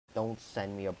don't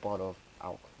send me a bottle of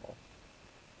alcohol.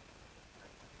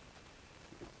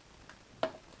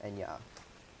 And yeah.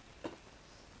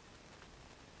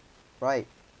 Right.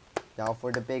 Now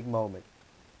for the big moment.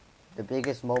 The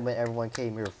biggest moment everyone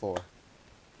came here for.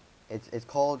 It's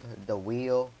called the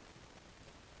wheel.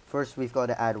 First we've got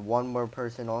to add one more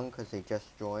person on because they just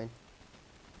joined.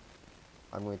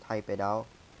 I'm going to type it out.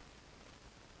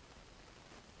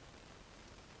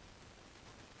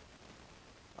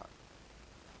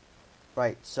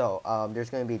 Right, so there's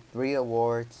going to be 3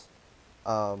 awards.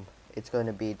 It's going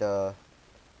to be the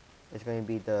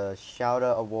shout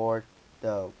out award,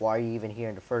 the why are you even here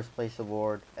in the first place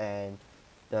award, and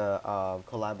the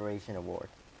collaboration award.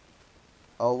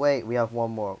 Oh wait, we have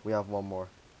one more. We have one more.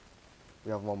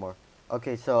 We have one more.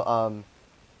 Okay, so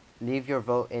leave your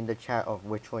vote in the chat of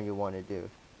which one you want to do.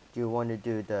 Do you want to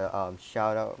do the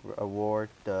shout out award,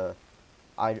 the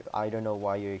I don't know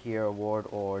why you're here award,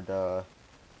 or the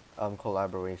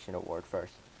collaboration award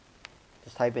first?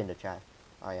 Just type in the chat.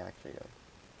 I actually do.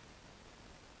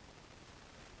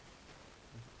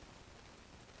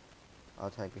 I'll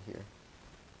type it here.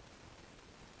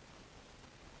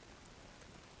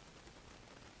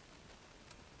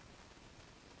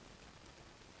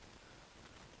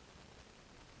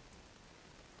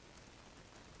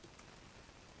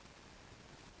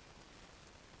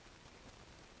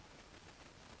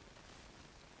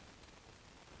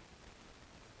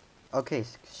 Okay,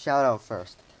 shout out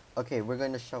first. Okay, we're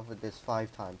going to shuffle this 5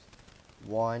 times.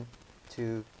 1,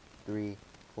 2, 3,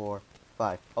 4,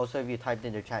 5. Also, if you typed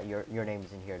in the chat, your name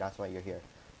is in here. That's why you're here.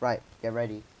 Right, get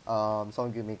ready.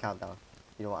 Someone give me a countdown.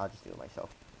 You know what? I'll just do it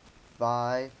myself.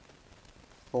 5,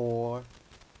 4,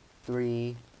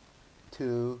 3,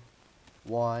 2,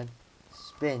 1.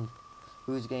 Spin.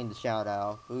 Who's getting the shout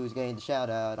out? Who's getting the shout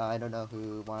out? I don't know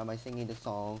who. Why am I singing this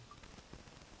song?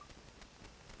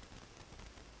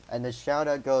 And the shout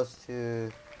out goes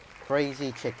to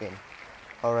Crazy Chicken.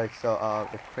 Alright, so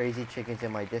the Crazy Chicken's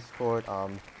in my Discord.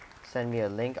 Send me a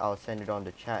link. I'll send it on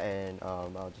the chat, and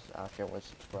I'll just ask everyone to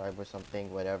subscribe or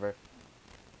something, whatever.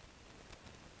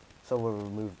 So we'll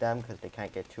remove them because they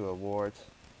can't get 2 awards.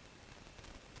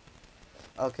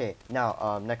 Okay,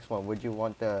 now next one. Would you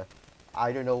want the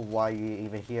I don't know why you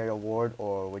even here award,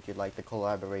 or would you like the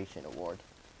collaboration award?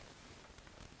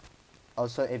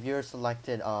 Also, if you're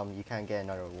selected, you can't get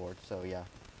another award. So yeah.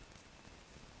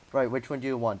 Right, which one do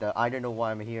you want? The I don't know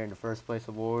why I'm here in the first place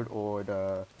award, or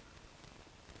the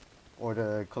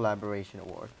collaboration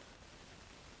award?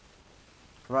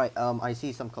 Right, I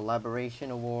see some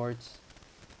collaboration awards.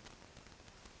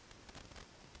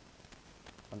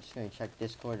 I'm just gonna check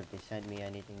Discord if they sent me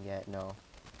anything yet. No.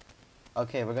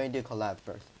 Okay, we're gonna do collab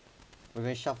first. We're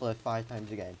gonna shuffle it 5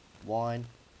 times again. 1,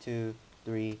 2,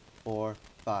 3, 4,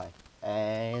 5.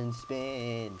 And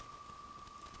spin.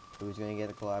 Who's gonna get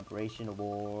a collaboration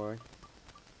award?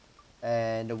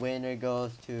 And the winner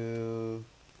goes to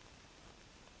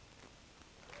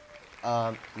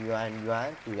Yuan,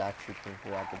 who actually came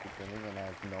for at the beginning, and I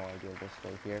have no idea this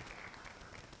way here.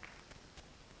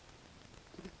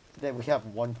 Then we have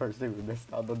one person who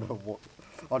missed out on the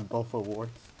on both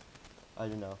awards. I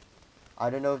don't know.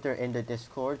 I don't know if they're in the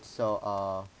Discord,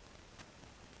 so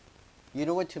you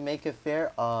know what, to make it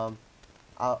fair,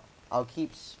 I'll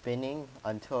keep spinning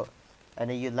until, and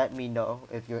then you let me know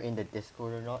if you're in the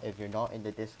Discord or not. If you're not in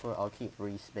the Discord, I'll keep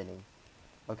re-spinning.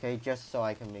 Okay, just so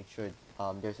I can make sure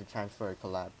there's a chance for a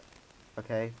collab.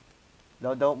 Okay?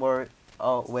 No, don't worry.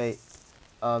 Oh wait,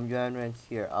 Yuan Ren's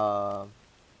here.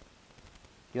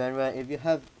 Yuan Ren, if you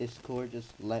have Discord,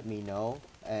 just let me know,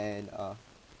 and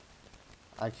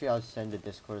actually I'll send the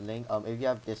Discord link. If you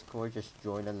have Discord, just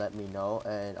join and let me know,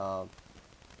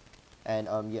 and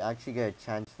you actually get a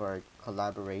chance for a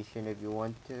collaboration if you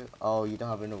want to. Oh, you don't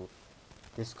have a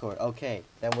Discord. Okay,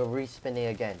 then we're re-spinning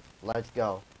again. Let's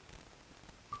go.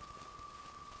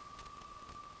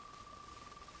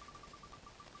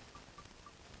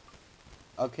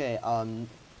 Okay,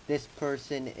 this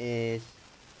person is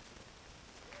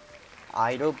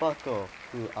Idol Buckle,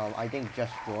 who I think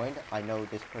just joined. I know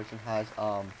this person has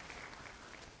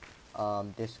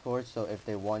Discord, so if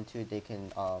they want to, they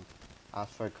can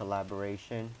ask for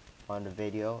collaboration on the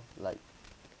video, like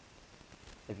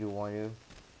if you want to.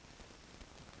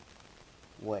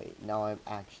 Wait, now I'm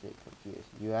actually confused.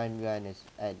 Yuan is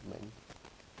Edmund.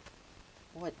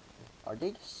 What? Are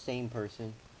they the same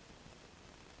person?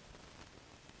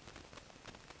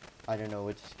 I don't know,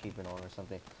 we'll just keep it on or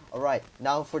something. Alright,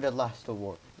 now for the last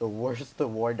award. The worst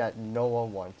award that no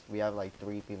one wants. We have like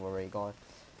 3 people already gone.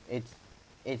 It's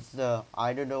the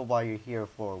I don't know why you're here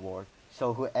for award.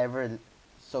 So whoever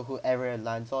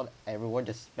lands on, everyone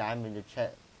just spam in the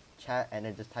chat and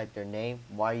then just type their name,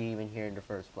 why are you even here in the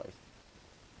first place?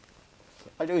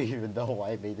 I don't even know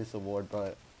why I made this award,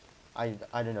 but I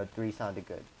don't know, 3 sounded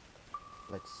good.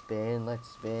 Let's spin, let's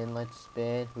spin, let's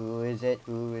spin. Who is it?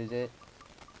 Who is it?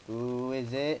 Who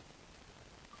is it?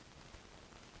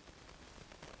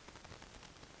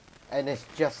 And it's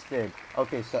Justin.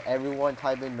 Okay, so everyone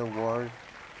type in the word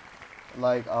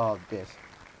like this.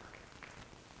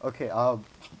 Okay,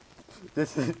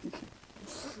 this is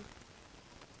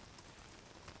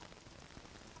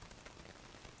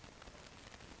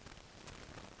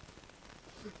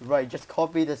right, just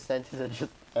copy the sentence and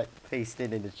just paste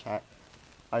it in the chat.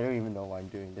 I don't even know why I'm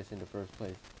doing this in the first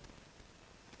place.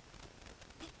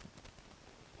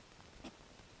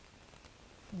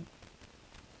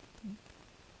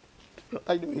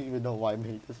 I don't even know why I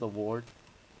made this award.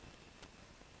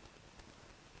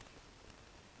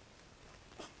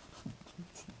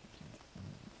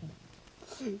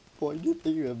 Why do you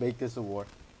think you would make this award?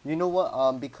 You know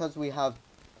what? Because we have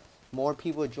more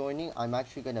people joining, I'm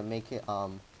actually gonna make it.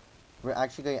 We're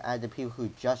actually gonna add the people who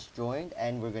just joined,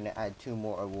 and we're gonna add 2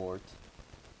 more awards.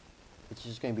 It's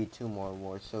just gonna be 2 more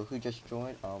awards. So who just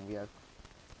joined?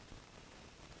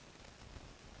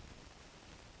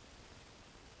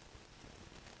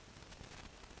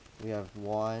 We have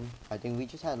 1. I think we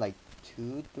just had like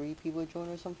 2, 3 people join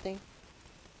or something.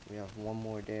 We have 1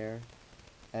 more there,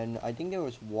 and I think there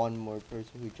was 1 more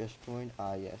person who just joined.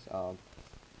 Yes.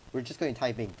 We're just going to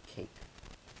type in cake.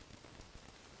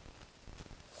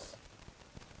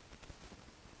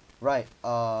 Right.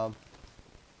 The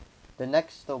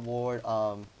next award.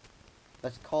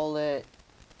 Let's call it.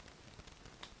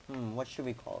 What should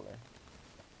we call it?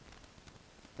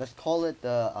 Let's call it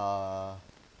the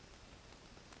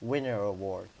winner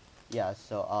award. Yeah.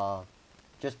 So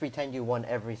just pretend you won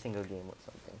every single game or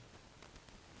something.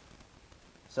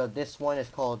 So this one is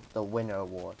called the winner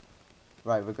award.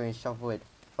 Right. We're going to shuffle it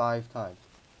 5 times.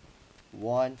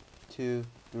 1, 2,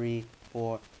 3,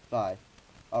 4, 5.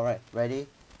 All right. Ready?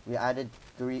 We added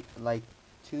 2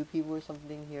 people or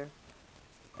something here.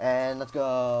 And let's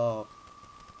go.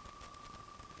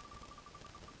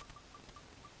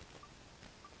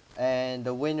 And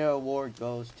the winner award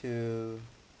goes to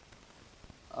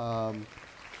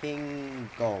King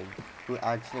Gold, who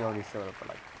actually only showed up for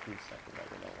like 2 seconds. I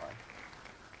don't know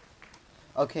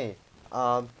why. Okay.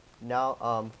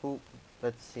 Now who?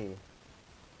 Let's see.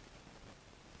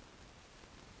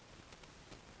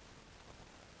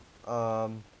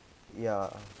 Yeah.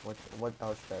 What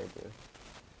else should I do?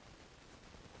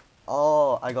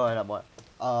 Oh, I got it. What?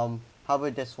 How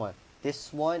about this one?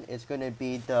 This one is gonna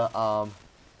be the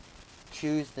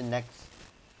choose the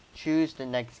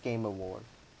next game award.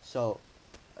 So,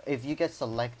 if you get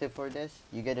selected for this,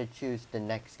 you get to choose the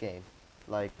next game,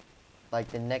 like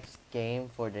the next game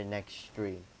for the next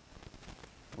stream.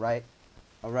 Right?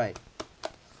 All right.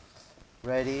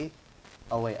 Ready?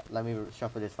 Oh wait, let me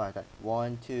shuffle this 5 times.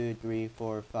 1, 2, 3,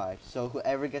 4, 5. So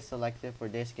whoever gets selected for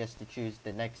this gets to choose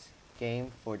the next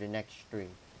game for the next stream.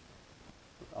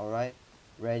 Alright?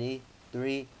 Ready?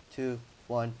 3, 2,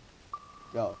 1,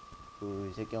 go.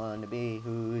 Who's it gonna be?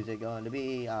 Who's it gonna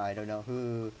be? I don't know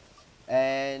who.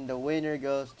 And the winner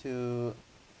goes to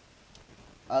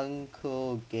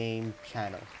Uncle Game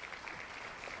Channel.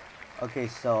 Okay,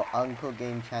 so Uncle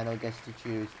Game Channel gets to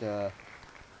choose the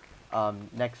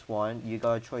next one. You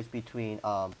got a choice between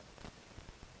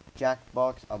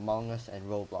Jackbox, Among Us, and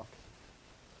Roblox.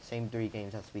 Same 3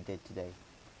 games as we did today.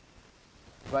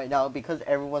 Right now, because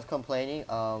everyone's complaining,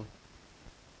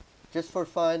 just for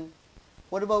fun,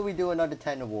 what about we do another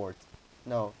 10 awards?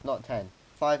 No, not 10.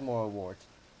 5 more awards.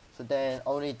 So then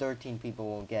only 13 people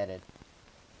won't get it.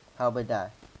 How about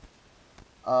that?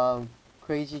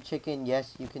 Crazy Chicken,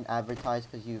 yes, you can advertise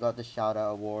because you got the shout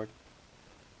out award.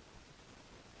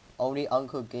 Only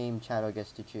Uncle Game Channel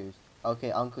gets to choose.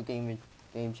 Okay, Uncle Game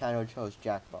Channel chose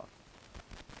Jackbox.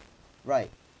 Right,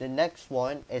 the next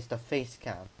one is the face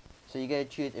cam. So you get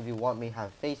to choose if you want me to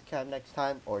have face cam next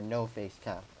time or no face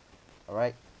cam.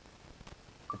 Alright?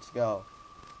 Let's go.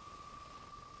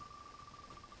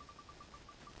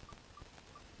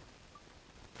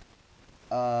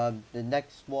 The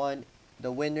next one,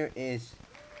 the winner is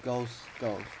Ghost.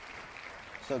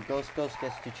 So Ghost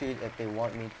gets to choose if they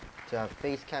want me to have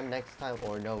face cam next time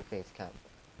or no face cam.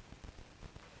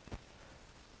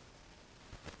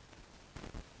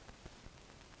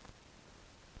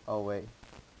 Oh wait.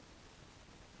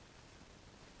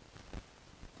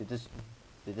 Did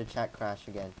the chat crash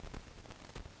again?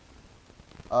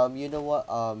 You know what?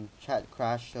 Chat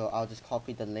crashed, so I'll just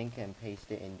copy the link and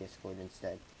paste it in Discord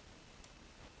instead.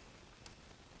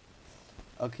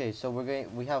 Okay, so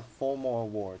we have 4 more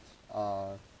awards.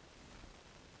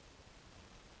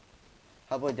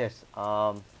 How about this?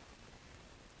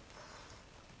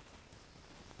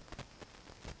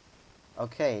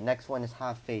 Okay, next one is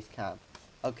half face cam.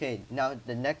 Okay, now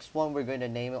the next one we're going to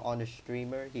name it on the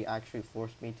streamer. He actually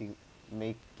forced me to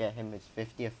get him his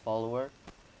 50th follower.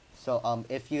 So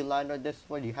if you land on this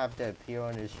one, you have to appear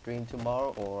on his stream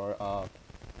tomorrow,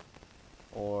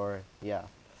 or yeah,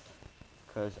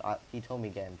 cause he told me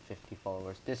get him 50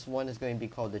 followers. This one is going to be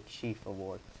called the Chief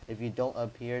Award. If you don't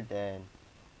appear, then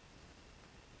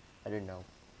I don't know.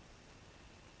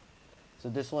 So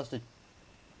this one's the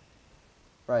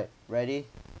right. Ready?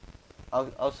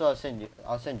 I'll send you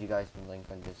guys the link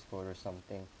on Discord or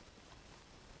something.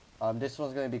 This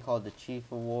one's going to be called the Chief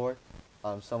Award.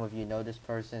 Some of you know this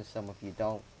person, some of you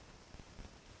don't.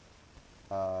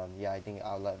 Yeah, I think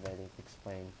I'll let Reddit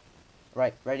explain.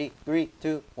 Right, ready? 3,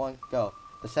 2, 1, go.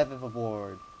 The 7th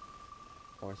award.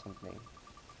 Or something.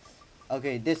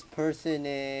 Okay, this person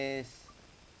is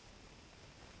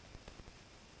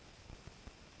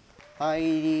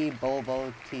Heidi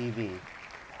Bobo TV.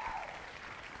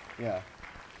 Yeah.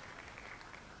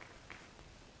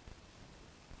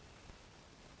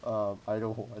 I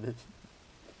don't want it.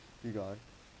 You got it.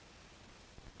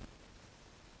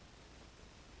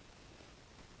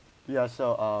 Yeah,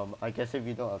 so I guess if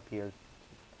you don't appear,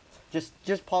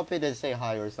 just pop it and say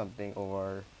hi or something,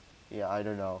 or yeah, I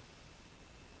don't know.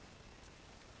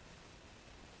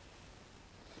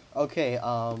 Okay,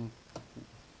 how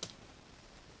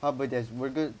about this?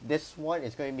 This one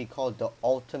is going to be called the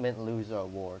Ultimate Loser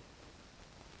Award.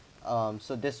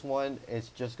 So this one is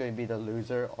just going to be the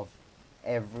loser of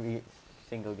every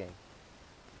single game.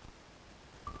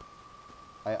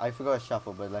 I forgot to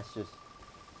shuffle, but let's just.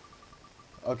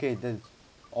 Okay, the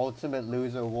Ultimate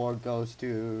Loser Award goes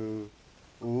to.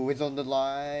 Who is on the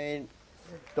line?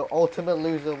 The Ultimate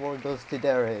Loser Award goes to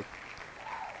Derek.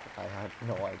 I have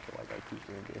no idea why I keep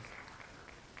doing this.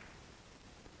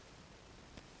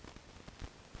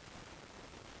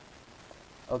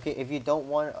 Okay, if you don't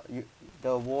want the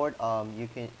award,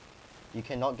 you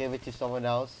cannot give it to someone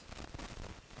else.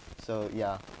 So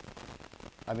yeah,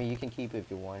 I mean you can keep it if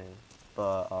you want it,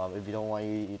 but if you don't want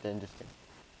you then just.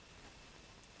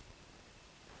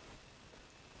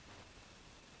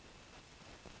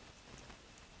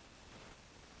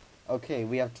 Okay,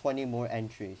 we have 20 more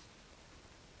entries.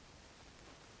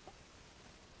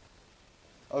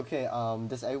 Okay,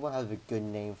 does everyone have a good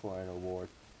name for an award?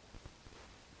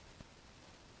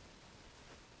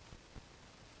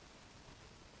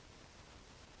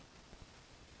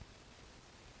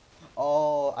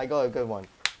 Oh, I got a good one.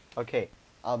 Okay,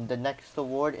 the next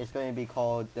award is going to be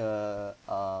called the,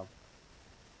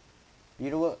 you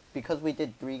know what, because we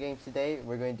did 3 games today,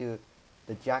 we're going to do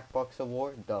the Jackbox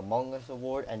Award, the Among Us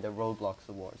Award, and the Roblox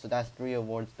Award. So that's 3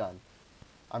 awards done.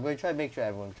 I'm going to try to make sure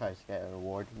everyone tries to get an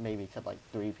award, maybe except like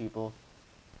 3 people.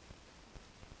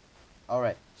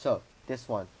 Alright, so this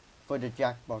one, for the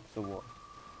Jackbox Award.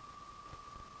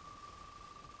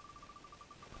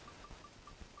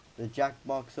 The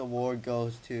Jackbox Award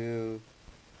goes to,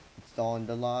 it's on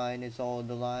the line, it's all on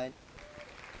the line,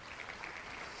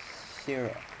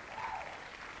 Sarah.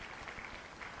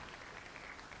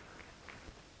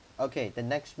 Okay, the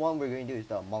next one we're going to do is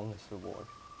the Among Us Award.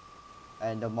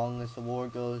 And the Among Us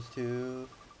Award goes to...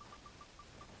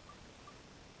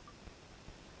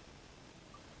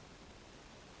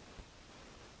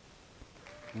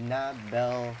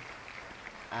 Nabel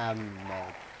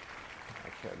Ahmed.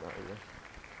 Actually, I know it.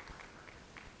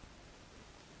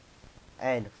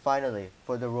 And finally,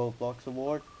 for the Roblox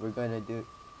Award, we're going to do...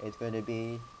 It's going to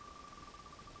be...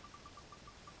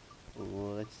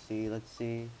 Ooh, let's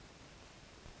see.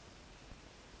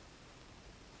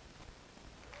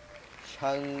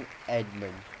 Chung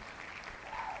Edmund.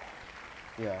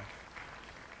 Yeah.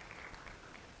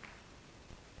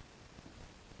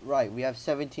 Right, we have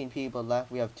 17 people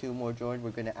left. We have 2 more joined.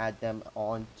 We're going to add them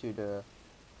on to the...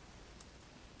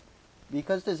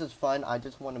 Because this is fun, I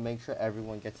just want to make sure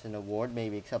everyone gets an award,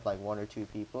 maybe except like 1 or 2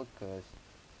 people, because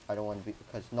I don't want to be...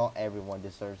 Because not everyone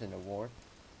deserves an award.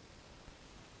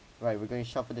 Right, we're going to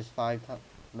shuffle this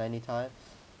many times.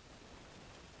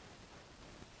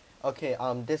 Okay,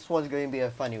 this one's going to be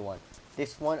a funny one.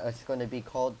 This one is going to be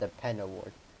called the Pen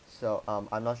Award. So,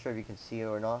 I'm not sure if you can see it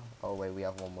or not. Oh wait, we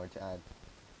have one more to add.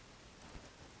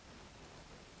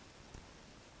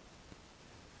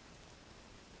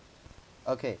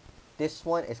 Okay, this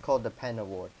one is called the Pen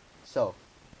Award. So,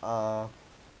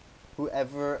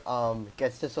 whoever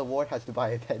gets this award has to buy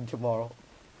a pen tomorrow.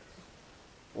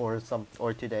 Or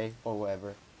today, or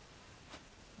whatever.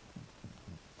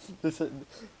 Listen.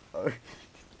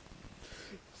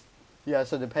 Yeah,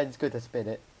 so the pen's good to spin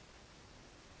it.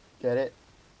 Get it?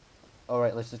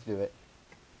 Alright, let's just do it.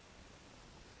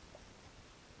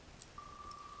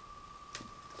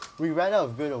 We ran out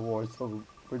of good awards, so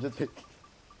we're just picking.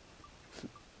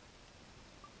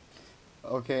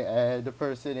 Okay, and the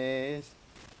person is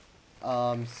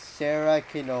Sarah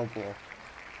Kinoble.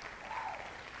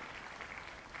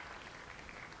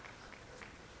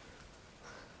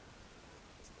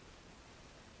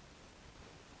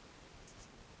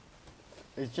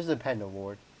 It's just a pen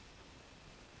award.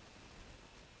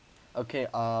 Okay,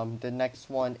 the next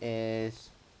one is,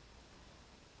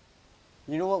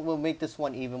 you know what, we'll make this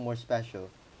one even more special.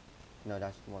 No,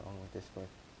 that's the one on with Discord.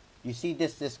 You see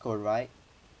this Discord, right?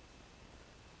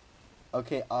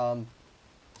 Okay,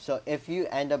 so if you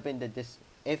end up in the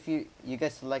if you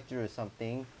get selected or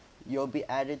something, you'll be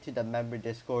added to the member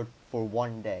Discord for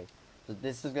 1 day. So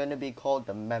this is gonna be called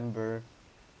the member,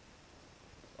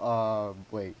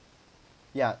 wait.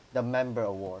 Yeah, the member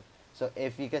award. So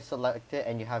if you get selected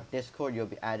and you have Discord, you'll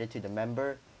be added to the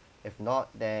member. If not,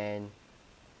 then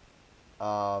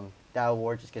that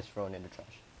award just gets thrown in the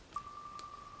trash.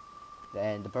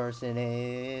 Then the person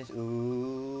is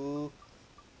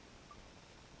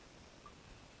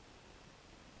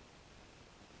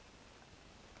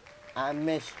I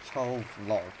miss Cho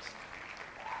Vlogs.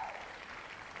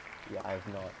 Yeah, I've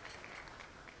not.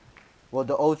 Well,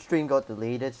 the old stream got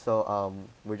deleted, so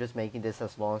we're just making this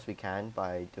as long as we can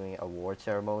by doing award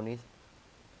ceremonies.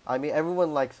 I mean,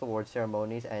 everyone likes award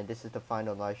ceremonies, and this is the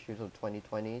final live streams of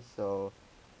 2020, so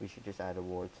we should just add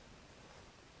awards.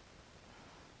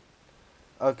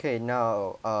 Okay,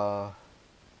 now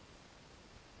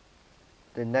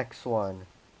the next one.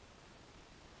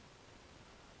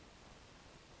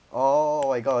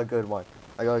 Oh, I got a good one.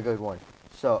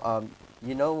 So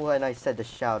you know when I said the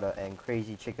shout out and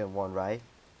Crazy Chicken won, right?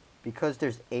 Because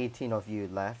there's 18 of you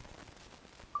left,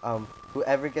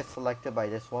 whoever gets selected by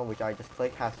this one, which I just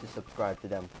click, has to subscribe to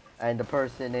them. And the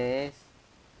person is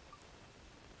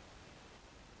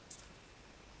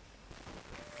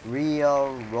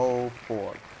Real Roll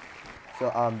Ford.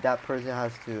 So that person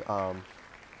has to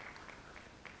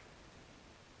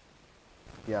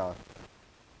yeah,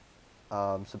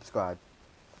 subscribe.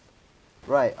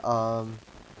 Right,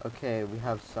 okay, we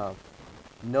have some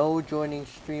no joining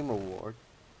stream award.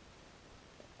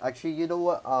 Actually, you know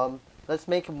what, let's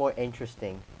make it more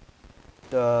interesting.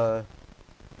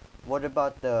 What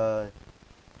about the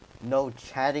no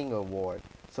chatting award?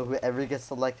 So whoever gets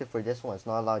selected for this one is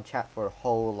not allowed to chat for a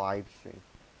whole live stream.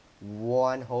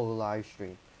 One whole live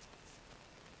stream.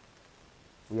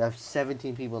 We have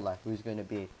 17 people left. Who's gonna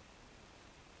be?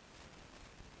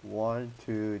 1,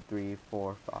 2, 3,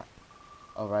 4, 5.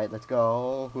 Alright, let's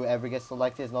go. Whoever gets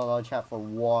selected is not allowed to chat for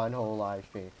one whole live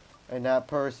stream. And that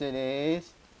person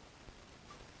is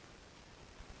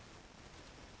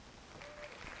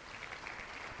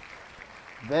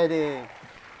Vetting.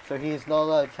 So he's not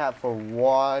allowed to chat for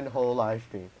one whole live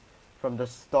stream. From the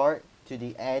start to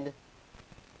the end.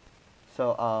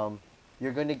 So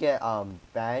you're gonna get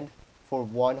banned for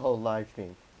one whole live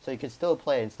stream. So you can still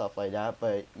play and stuff like that,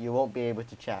 but you won't be able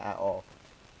to chat at all.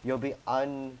 You'll be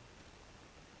unbanned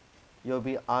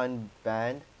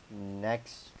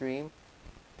next stream,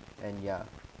 and yeah.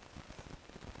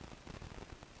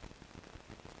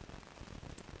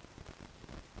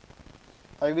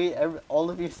 I mean, all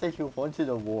of you said you wanted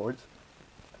awards,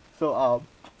 so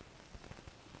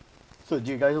so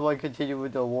do you guys want to continue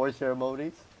with the award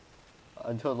ceremonies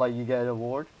until like you get an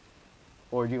award,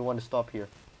 or do you want to stop here?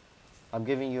 I'm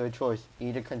giving you a choice: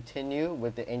 either continue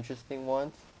with the interesting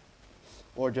ones,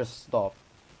 or just stop.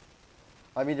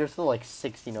 I mean, there's still like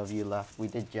 16 of you left. We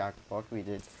did Jackbox, we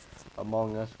did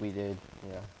Among Us, we did,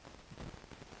 yeah.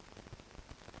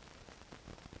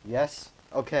 Yes?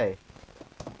 Okay.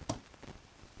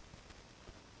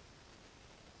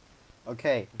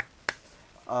 Okay.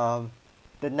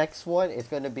 The next one is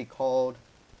going to be called,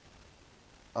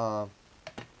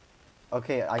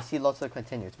 okay, I see lots of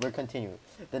continues. We're continuing.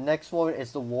 The next one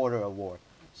is the Water Award.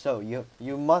 So you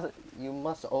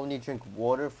must only drink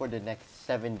water for the next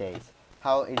 7 days.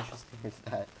 How interesting is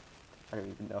that? I don't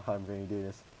even know how I'm going to do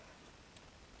this.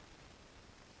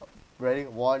 Ready?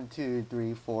 1, 2,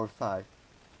 3, 4, 5.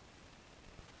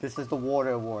 This is the Water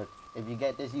Award. If you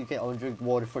get this, you can only drink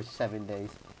water for 7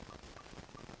 days.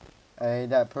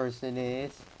 And that person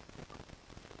is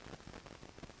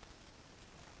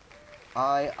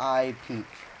I Peach.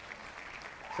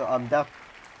 So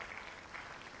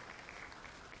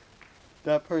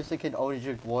that person can only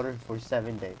drink water for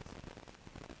 7 days.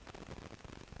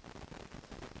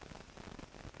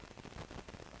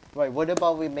 Right, what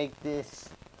about we make this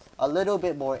a little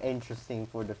bit more interesting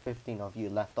for the 15 of you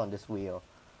left on this wheel?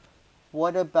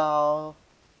 What about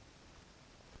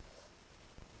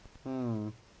Hmm.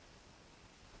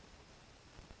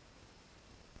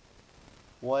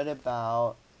 What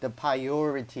about the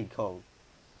priority code?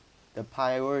 The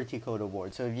priority code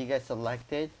award. So if you get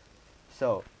selected,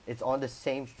 so it's on the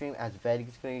same stream as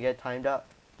Vedic's going to get timed out.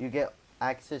 You get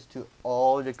access to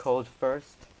all the codes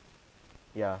first.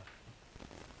 Yeah.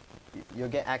 You'll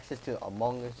get access to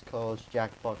Among Us codes,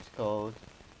 Jackbox codes,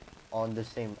 on the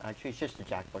same. Actually, it's just the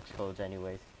Jackbox codes,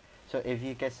 anyways. So if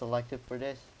you get selected for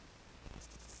this,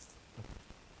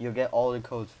 you'll get all the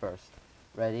codes first.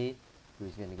 Ready?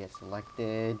 Who's gonna get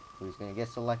selected? Who's gonna get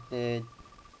selected?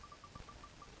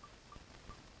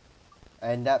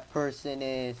 And that person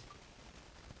is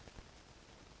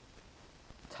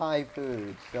Thai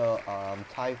Food. So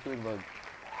Thai Food will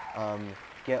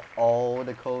get all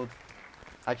the codes.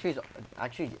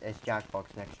 It's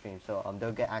Jackbox next stream, so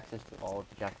they'll get access to all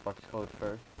the Jackbox code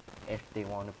first if they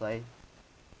want to play.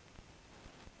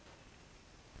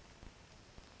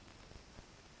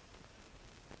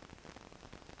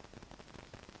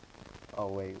 Oh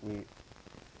wait,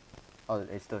 oh,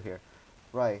 it's still here,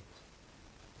 right?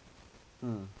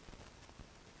 Hmm.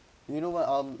 You know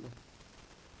what?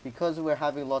 Because we're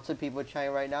having lots of people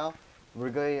chatting right now,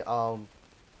 we're going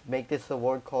make this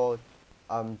award called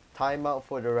timeout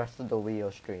for the rest of the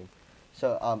Wheel stream.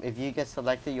 So if you get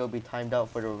selected, you'll be timed out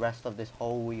for the rest of this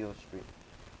whole Wheel stream,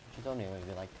 which is only going to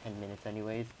be like 10 minutes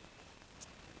anyways.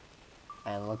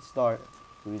 And let's start.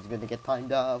 Who's gonna get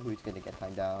timed out? Who's gonna get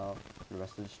timed out for the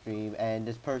rest of the stream? And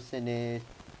this person is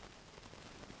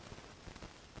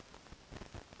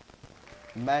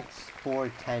Max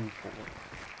 4104.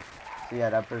 So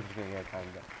yeah, that person's gonna get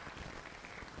timed out.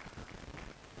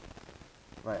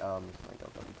 Right, it's like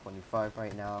 11:25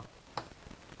 right now.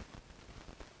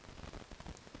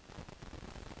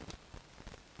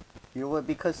 You know what?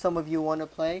 Because some of you want to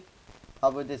play, how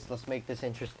about this? Let's make this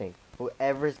interesting.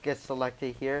 Whoever gets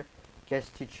selected here gets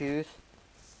to choose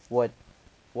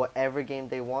whatever game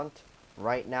they want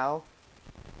right now,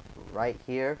 right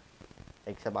here.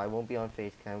 Except I won't be on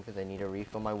Facecam because I need to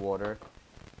refill my water.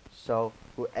 So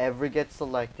whoever gets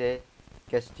selected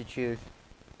gets to choose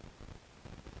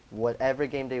whatever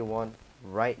game they want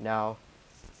right now.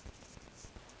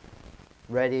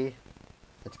 Ready?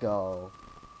 Let's go.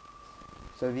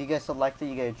 So if you get selected,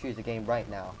 you get to choose a game right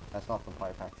now. That's not from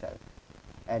Power Pack 7.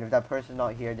 And if that person's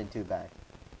not here, then too bad.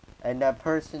 And that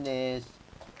person is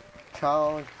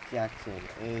Charles Jackson.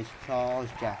 Is Charles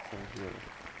Jackson here?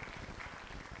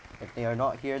 If they are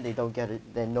not here, they don't get it.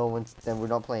 Then then we're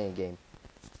not playing a game.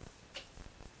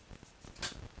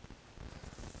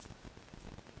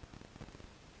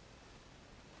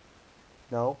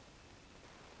 No.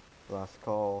 Last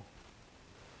call.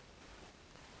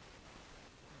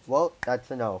 Well,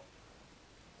 that's a no.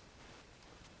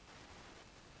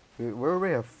 We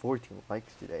already have 14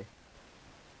 likes today.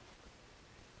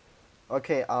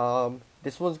 Okay,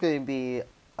 this one's going to be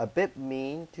a bit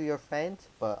mean to your friends,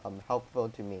 but helpful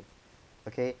to me.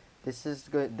 Okay, this is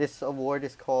good. This award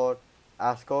is called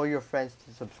Ask All Your Friends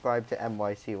to Subscribe to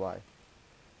MYCY.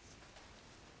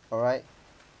 Alright?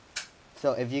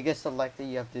 So if you get selected,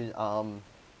 you have to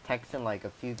text in like a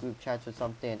few group chats or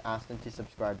something and ask them to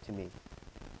subscribe to me.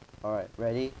 Alright,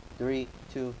 ready? 3,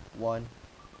 2, 1,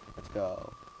 let's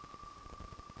go.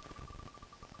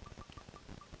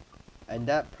 And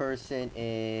that person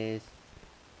is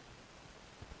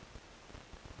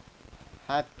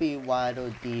Happy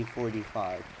Waddle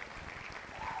D45.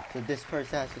 So this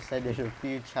person has to send in a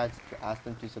few chats to ask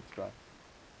them to subscribe.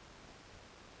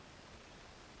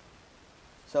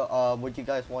 So would you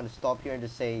guys want to stop here and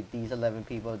just say these 11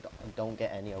 people don't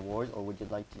get any awards, or would you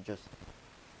like to just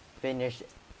finish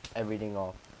everything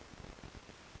off?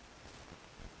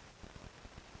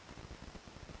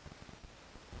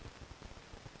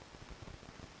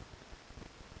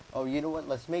 Oh, you know what?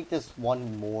 Let's make this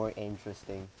one more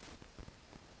interesting.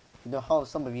 You know how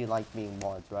some of you like being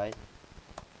mods, right?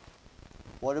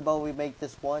 What about we make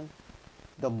this one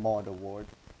the mod award?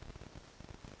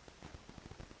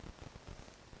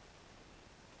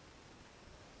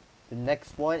 The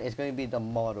next one is going to be the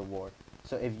mod award.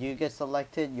 So if you get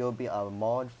selected, you'll be a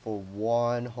mod for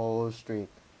one whole stream.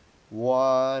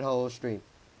 One whole stream.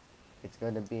 It's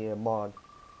going to be a mod.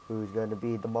 Who's gonna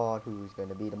be the mod? Who's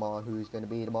gonna be the mod? Who's gonna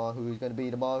be the mod? Who's gonna be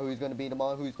the mod? Who's gonna be the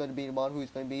mod? Who's gonna be the mod? Who's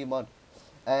gonna be the mod?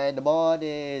 And the mod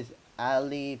is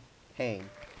Ali Payne.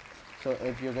 So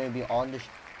if you're gonna be on the,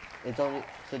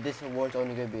 so this award's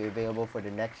only gonna be available for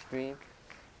the next stream.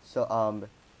 So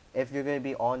if you're gonna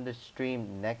be on the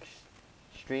stream next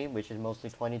stream, which is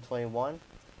mostly 2021,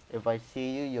 if I see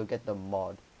you, you'll get the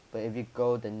mod. But if you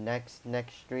go the next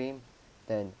stream,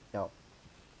 then no.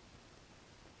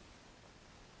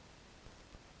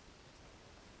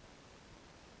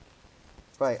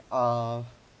 Right. Oh,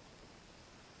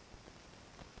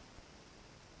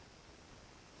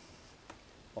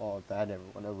 that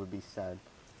everyone. That would be sad.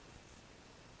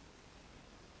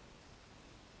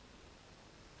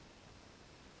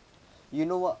 You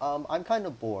know what? I'm kind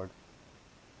of bored.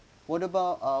 What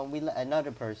about we let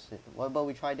another person? What about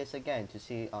we try this again to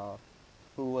see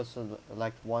who was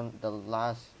like one the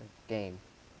last game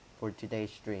for today's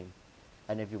stream?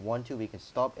 And if you want to, we can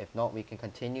stop. If not, we can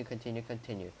continue, continue,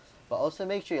 continue. But also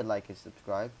make sure you like and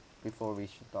subscribe before we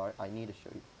start. I need to show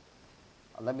you.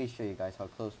 Let me show you guys how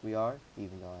close we are,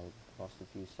 even though I lost a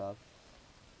few subs.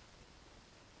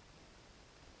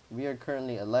 We are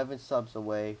currently 11 subs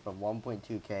away from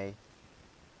 1.2k.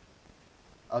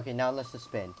 Okay, now let's just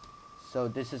spin. So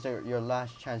this is your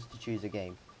last chance to choose a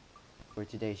game for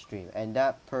today's stream. And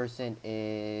that person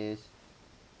is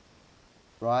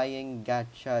Ryan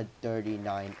Gacha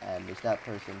 39M. Is that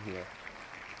person here?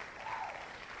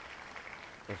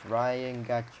 Is Ryan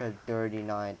Gacha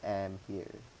 39M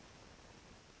here?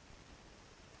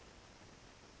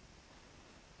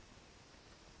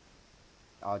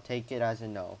 I'll take it as a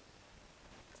no.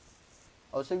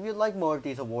 Also, if you'd like more of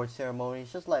these award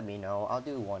ceremonies, just let me know. I'll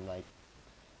do one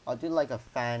I'll do like a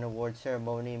fan award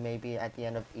ceremony maybe at the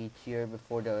end of each year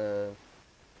before the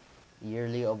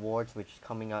yearly awards, which is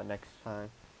coming out next time.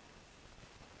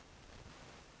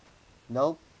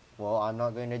 Nope. Well, I'm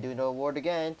not going to do the award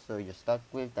again, so you're stuck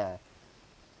with that.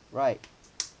 Right.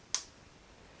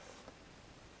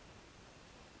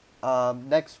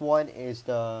 Next one is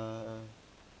the...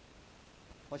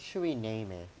 What should we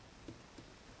name it?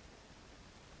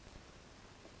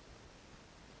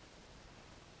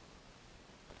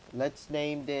 Let's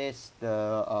name this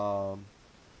the,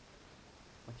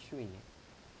 what should we name?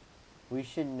 We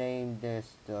should name this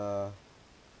the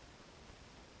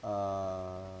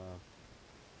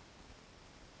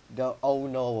Oh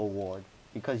No Award,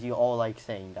 because you all like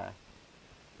saying that.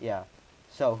 Yeah.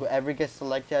 So whoever gets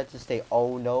selected has to say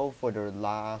Oh No for the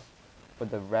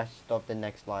rest of the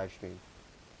next live stream.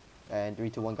 And 3,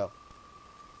 2, 1, go.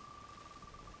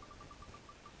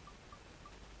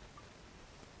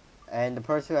 And the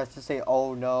person who has to say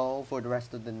oh no for the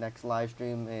rest of the next live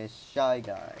stream is Shy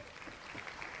Guy.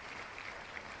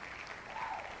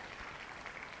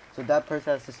 So that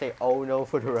person has to say oh no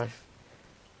for the rest.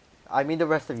 I mean the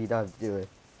rest of you don't have to do it.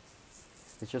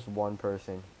 It's just one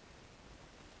person.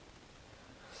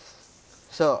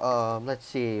 So let's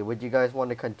see. Would you guys want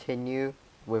to continue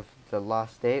with the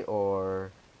last day,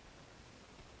 or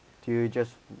do you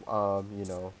just you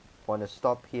know, want to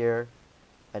stop here,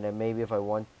 and then maybe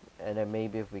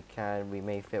if we can, we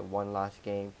may fit one last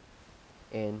game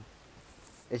in.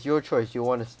 It's your choice. Do you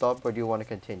want to stop or do you want to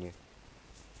continue?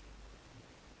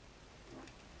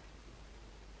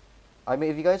 I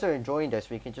mean, if you guys are enjoying this,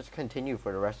 we can just continue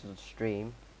for the rest of the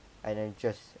stream, and then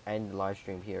just end the live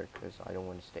stream here, because I don't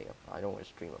want to stay up. I don't want to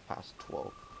stream up past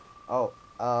 12. Oh,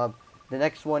 the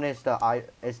next one is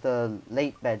the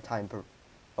late bedtime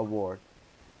award,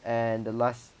 and the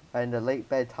late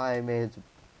bedtime is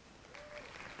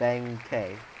Bang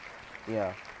K.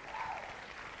 Yeah.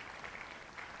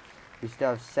 We still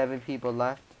have 7 people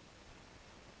left.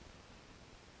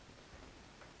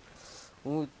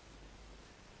 Ooh,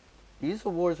 these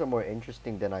awards are more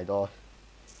interesting than I thought.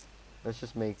 Let's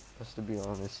to be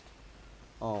honest.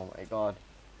 Oh my god.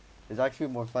 It's actually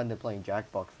more fun than playing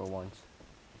Jackbox for once.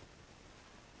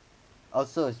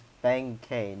 Also, it's Bang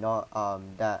K, not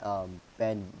that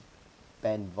Ben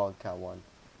Vodka one.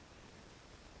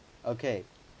 Okay.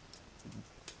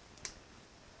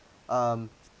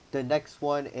 The next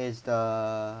one is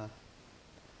the...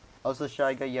 Also,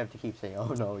 Shy Guy, you have to keep saying,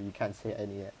 oh no, you can't say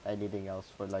anything else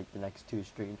for like the next 2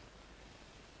 streams.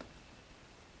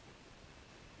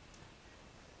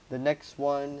 The next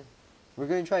one, we're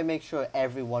going to try and make sure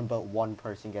everyone but one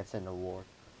person gets an award.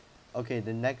 Okay,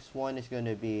 the next one is going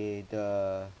to be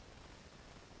the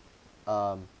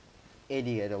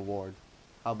Idiot Award.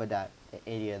 How about that? The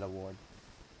Idiot Award.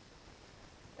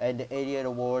 And the Idiot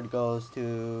Award goes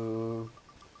to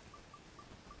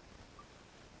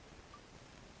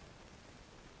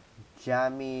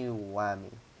Jammy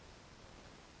Whammy.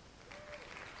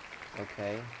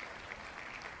 Okay.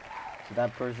 So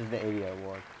that person's the Idiot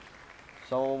Award.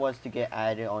 Someone wants to get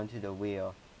added onto the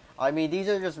wheel. I mean, these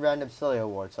are just random silly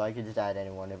awards, so I can just add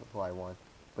anyone who I want.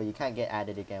 But you can't get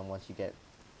added again once you get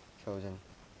chosen.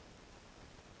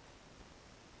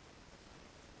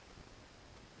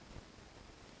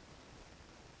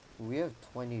 We have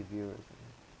 20 viewers.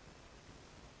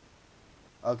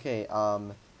 Okay,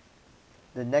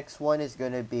 the next one is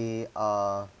gonna be,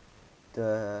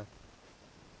 the...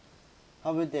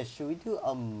 How about this? Should we do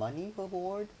a money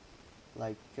award?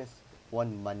 Like just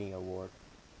one money award.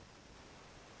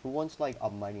 Who wants like a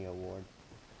money award?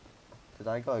 Cause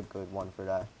I got a good one for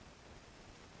that.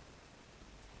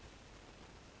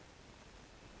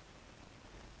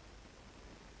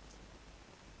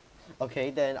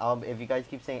 Okay, then if you guys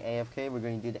keep saying AFK, we're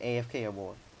going to do the AFK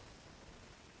award.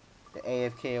 The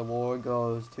AFK award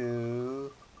goes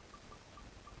to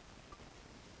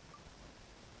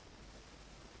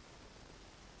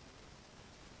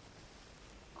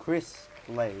Chris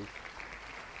Blaze.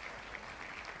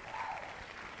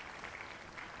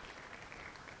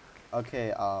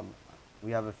 Okay,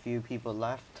 we have a few people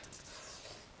left.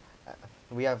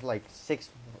 We have like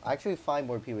actually 5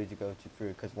 more people to go through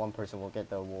because one person will get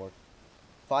the award.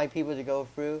 5 people to go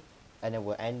through, and then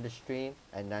we'll end the stream,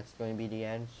 and that's going to be the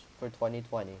end for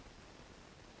 2020.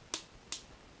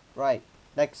 Right,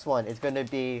 next one is going to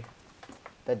be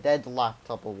the Dead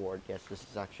Laptop Award. Yes, this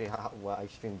is actually what I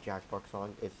stream Jackbox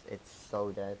on. It's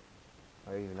so dead.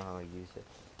 I don't even know how to use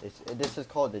it. This is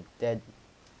called the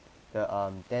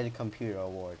Dead Computer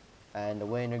Award, and the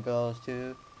winner goes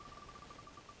to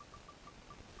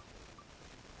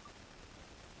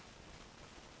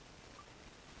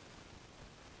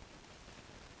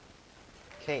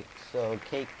Cake. So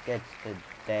Cake gets the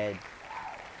Dead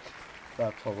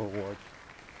Laptop Award.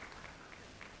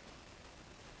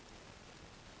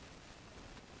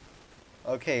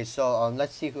 Okay, so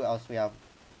let's see who else we have.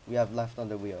 We have left on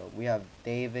the wheel. We have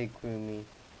David Krumi.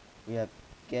 We have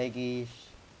Gegi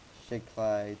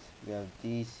Shiklides. We have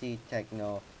DC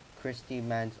Techno. Christy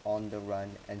Mans on the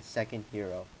Run, and Second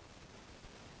Hero.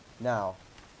 Now,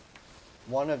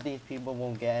 one of these people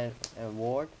won't get an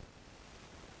award.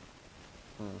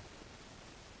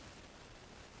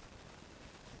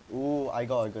 Ooh, I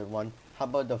got a good one. How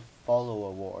about the Follow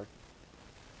Award?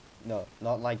 No,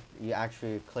 not like you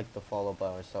actually click the follow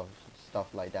button or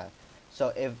stuff like that. So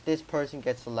if this person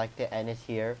gets selected and is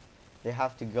here, they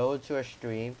have to go to a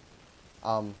stream,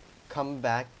 come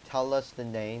back, tell us the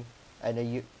name, and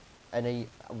then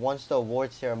once the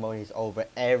award ceremony is over,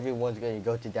 everyone's gonna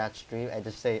go to that stream and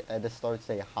just start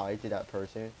say hi to that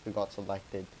person who got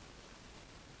selected.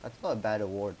 That's not a bad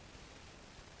award.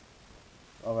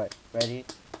 All right, ready?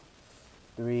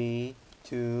 3,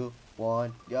 2,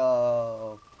 1,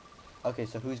 go! Okay,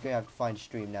 so who's gonna have to find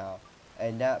stream now?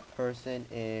 And that person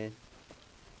is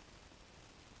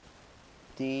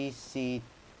DC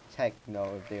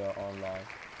Techno if they are online.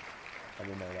 I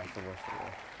don't know, that's the worst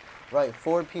award. Right,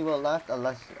 4 people left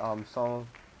unless someone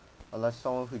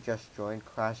who just joined,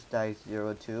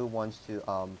 Crash02, wants to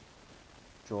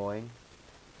join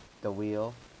the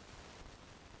wheel.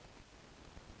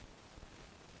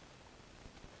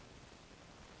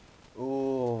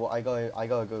 Ooh, I got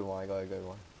a good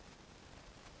one.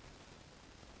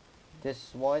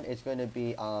 This one is going to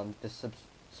be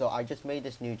so I just made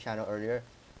this new channel earlier.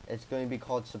 It's going to be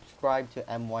called Subscribe to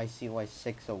MYCY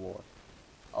 6 Award.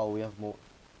 Oh, we have more.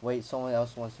 Wait, someone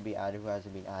else wants to be added who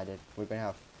hasn't been added. We're going to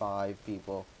have 5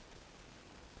 people.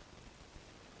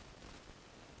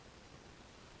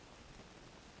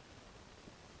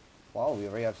 Wow, we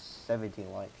already have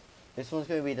 17 likes. This one's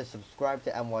going to be the Subscribe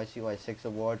to MYCY 6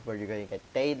 Award, where you're going to get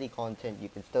daily content. You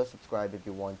can still subscribe if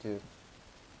you want to.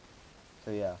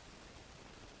 So yeah.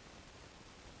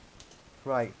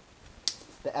 Right.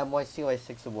 The MYCY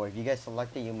 6 Award. If you get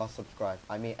selected, you must subscribe.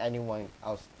 I mean, anyone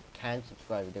else can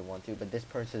subscribe if they want to, but this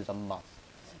person is a must.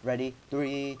 Ready?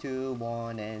 3, 2,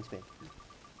 1, and spin.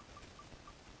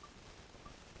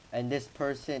 And this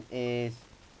person is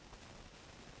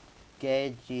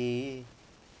Geji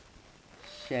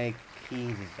Shekiza.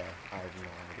 I have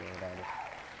no idea what that is.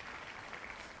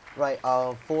 Right,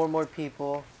 4 more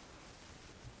people.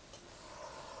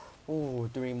 Ooh,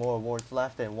 3 more awards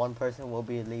left, and 1 person will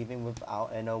be leaving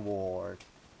without an award.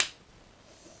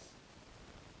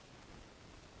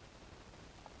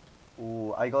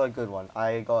 Ooh, I got a good one.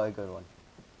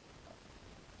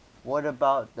 What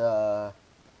about the...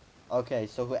 Okay,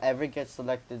 so whoever gets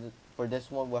selected for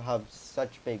this one will have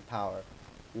such big power.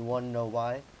 You want to know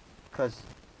why? Because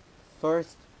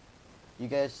first, you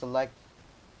guys select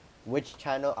which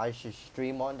channel I should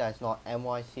stream on that's not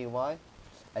MYCY.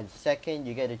 And second,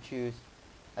 you get to choose.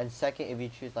 And second, if you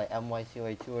choose like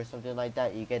MYCY2 or something like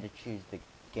that, you get to choose the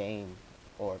game,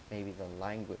 or maybe the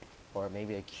language, or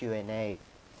maybe a Q&A.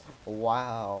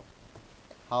 Wow,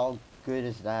 how good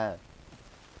is that?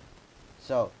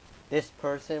 So this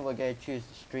person will get to choose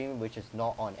the stream which is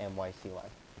not on MYCY,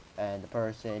 and the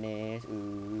person is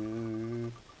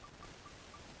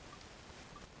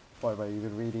Why am I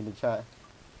even reading the chat?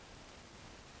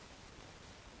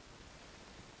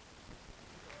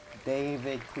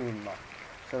 David Kuma.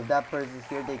 So if that person's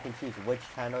here, they can choose which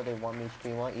channel they want me to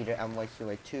stream on, either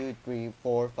MYCY 2, 3,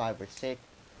 4, 5, or 6.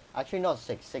 Actually, not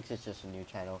 6. 6 is just a new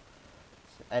channel.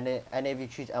 And if you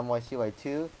choose MYCY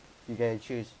 2, you get to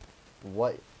choose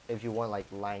what, if you want like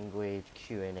language,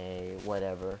 Q&A,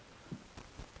 whatever.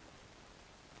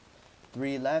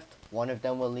 3 left. One of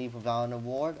them will leave without an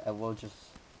award, and we'll just,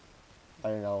 I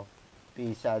don't know,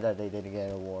 be sad that they didn't get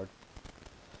an award.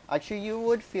 Actually, you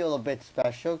would feel a bit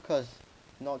special, because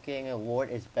not getting an award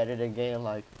is better than getting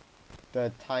like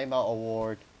the timeout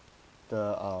award,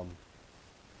 the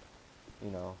you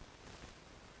know.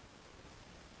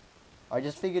 I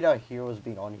just figured out Hero's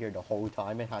been on here the whole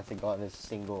time and hasn't gotten a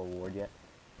single award yet.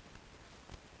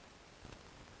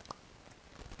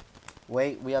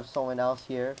 Wait, we have someone else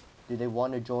here. Do they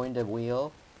want to join the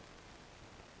wheel?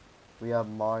 We have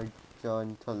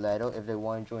Marjon Toledo if they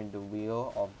want to join the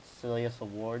wheel of Silliest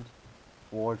Award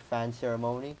fan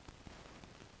ceremony.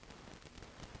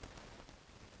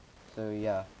 So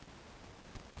yeah.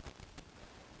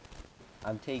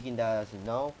 I'm taking that as a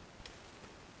no.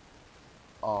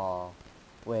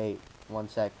 Wait, one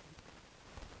sec.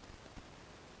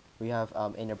 We have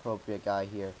inappropriate guy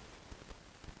here.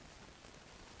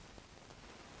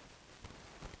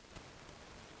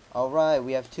 Alright,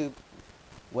 we have 2.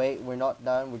 Wait, we're not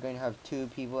done. We're going to have 2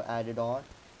 people added on.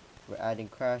 We're adding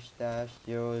Crash Dash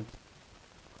 02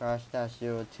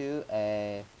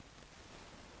 and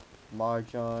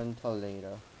Marjon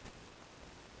Toledo.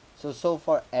 So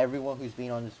far everyone who's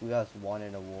been on this wheel has won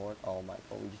an award. Oh my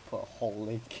god, we just put a whole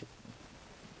link.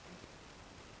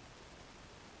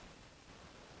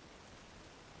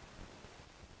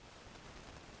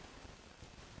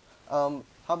 How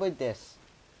about this?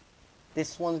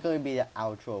 This one's going to be the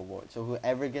outro award. So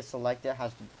whoever gets selected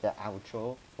has the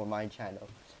outro for my channel.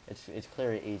 It's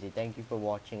clear and easy. Thank you for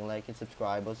watching. Like and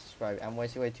subscribe. Subscribe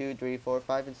MYCY 2, 3, 4,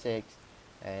 5, and 6.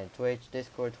 And Twitch,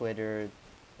 Discord, Twitter,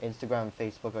 Instagram, and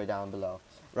Facebook are down below.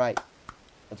 Right.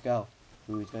 Let's go.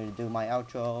 Who's going to do my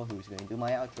outro? Who's going to do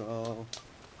my outro?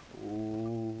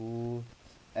 Ooh.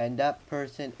 And that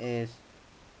person is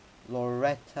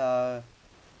Loretta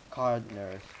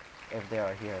Cardners, if they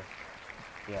are here.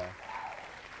 Yeah.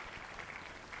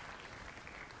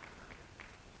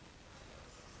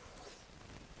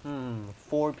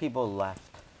 Four people left.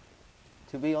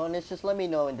 To be honest, just let me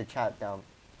know in the chat down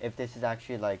if this is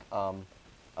actually like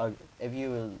if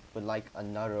you would like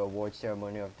another award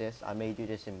ceremony of this. I may do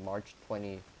this in March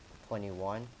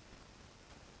 2021,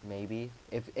 maybe,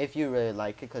 if you really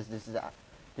like it, because this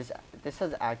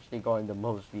has actually gotten the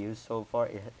most views so far.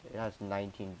 It has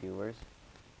 19 viewers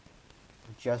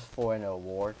just for an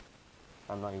award.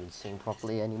 I'm not even seeing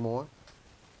properly anymore.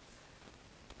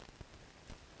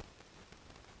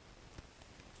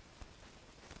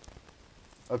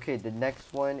 Okay, the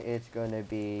next one is gonna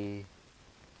be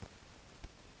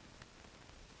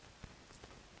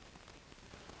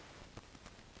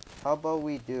how about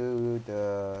we do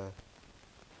the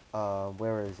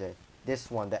where is it?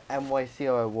 This one, the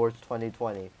MYCY Awards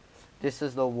 2020. This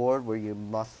is the award where you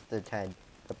must attend.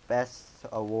 The best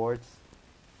awards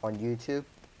on YouTube.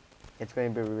 It's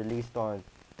going to be released on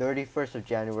 31st of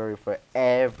January for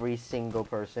every single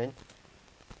person.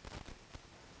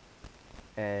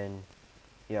 And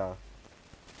yeah.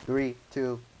 3,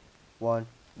 2, 1,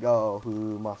 go.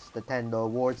 Who must attend the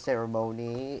award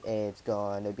ceremony? It's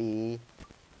gonna be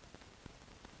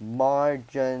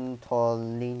Marjon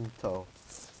Toledo.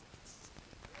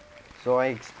 So I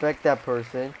expect that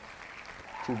person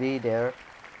to be there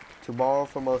tomorrow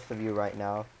for most of you right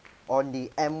now on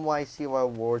the MYCY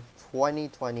Awards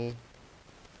 2020.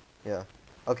 Yeah.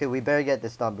 Okay, we better get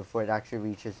this done before it actually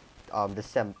reaches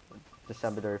December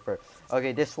 31st.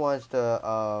 Okay, this one's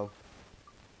the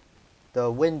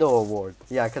window award.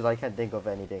 Yeah, because I can't think of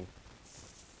anything.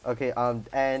 Okay,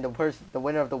 and the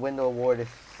winner of the window award is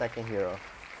Second Hero.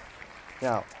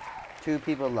 Now, 2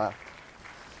 people left.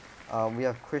 We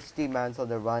have Christy Mans on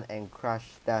the Run and Crash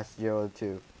Dash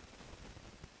 02.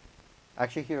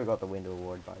 Actually, Hero got the window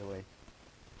award, by the way.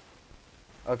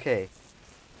 Okay.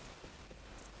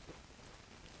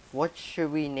 What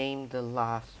should we name the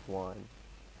last one?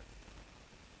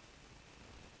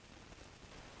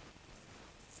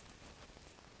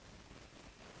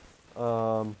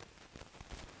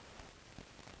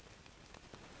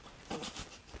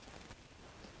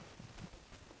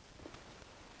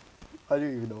 I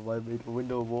don't even know why I made the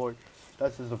window award.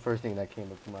 That's just the first thing that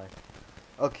came up to mind.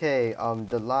 Okay,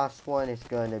 the last one is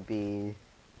gonna be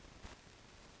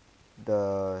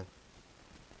the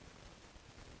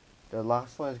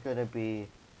last one is gonna be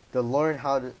the learn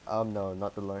how to no,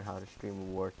 not the learn how to stream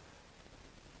award.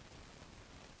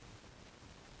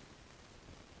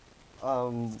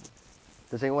 Um,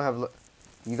 does anyone have?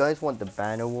 You guys want the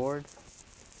ban award?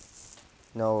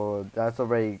 No, that's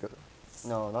already.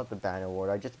 No, not the ban award.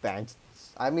 I just banned.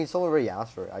 I mean, someone already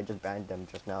asked for it. I just banned them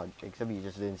just now. Except you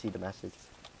just didn't see the message.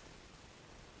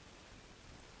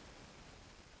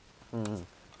 Hmm.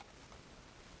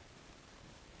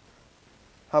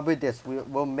 How about this?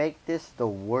 We'll make this the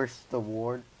worst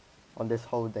award on this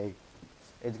whole day.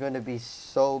 It's gonna be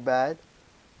so bad.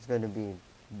 It's gonna be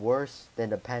worse than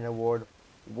the Pen Award,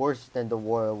 worse than the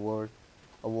War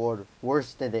Award,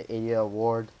 worse than the Idiot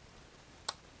Award.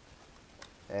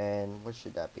 And what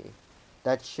should that be?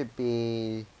 That should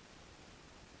be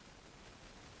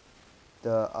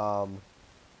the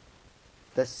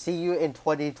See You in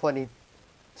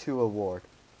 2022 award.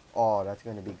 Oh, that's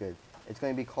gonna be good. It's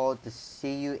gonna be called the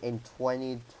See You in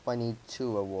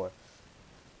 2022 award.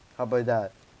 How about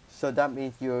that? So that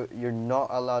means you're not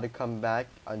allowed to come back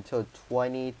until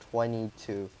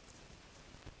 2022.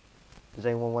 Does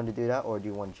anyone want to do that, or do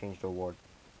you want to change the award?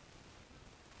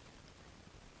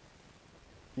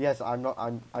 Yes,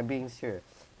 I'm being serious.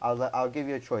 I'll give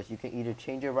you a choice. You can either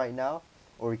change it right now,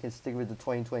 or you can stick with the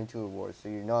 2022 award. So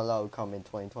you're not allowed to come in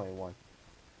 2021.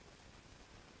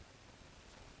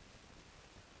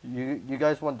 You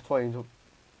guys want the 20?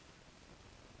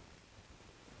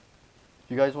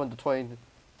 You guys want the 20?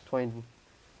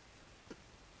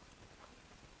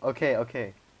 Okay,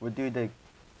 okay. We'll do the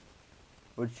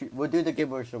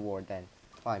Gibberish Award then.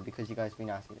 Fine, because you guys been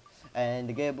asking it. And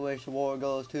the Gibberish Award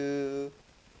goes to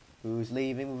Who's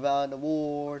Leaving Without an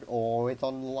Award, or it's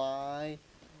on the line.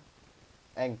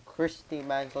 And Christy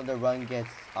Mansell the Run gets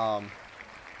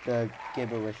the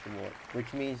Gibberish Award,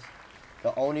 which means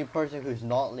the only person who's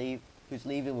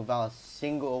leaving without a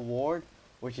single award,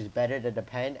 which is better than the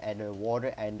Pen and the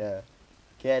Water and the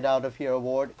Get Out of Here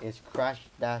award, is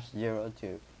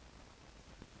Crash-02.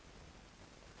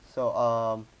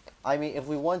 So I mean, if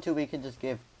we want to, we can just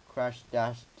give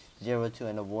Crash-02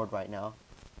 an award right now.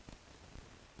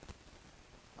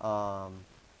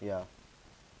 Yeah.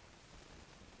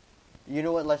 You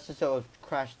know what? Let's just go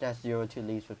Crash-02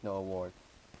 leaves with no award.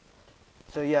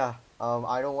 So yeah,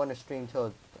 I don't want to stream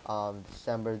till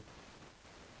December.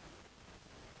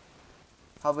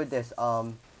 How about this?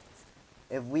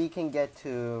 If we can get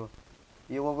to,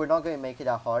 we're not gonna make it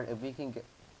that hard. If we can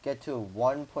get to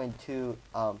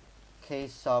 1.2 K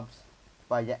subs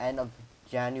by the end of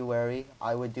January,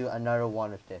 I would do another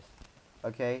one of this.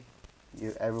 Okay,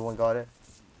 everyone got it?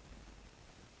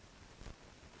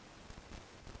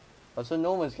 Also,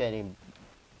 no one's getting.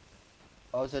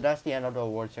 Oh, so that's the end of the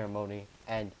award ceremony.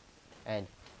 And.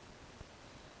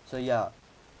 So yeah.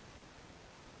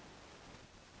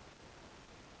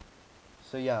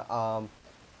 So yeah,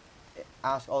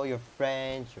 ask all your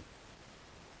friends, your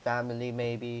family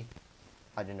maybe.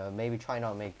 I don't know, maybe try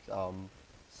not to make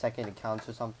second accounts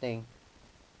or something.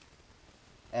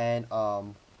 And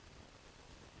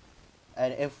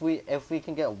if we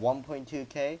can get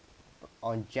 1.2K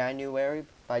on January,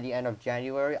 by the end of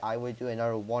January, I would do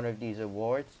another one of these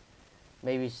awards.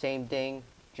 Maybe same thing,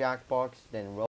 Jackbox, then roll.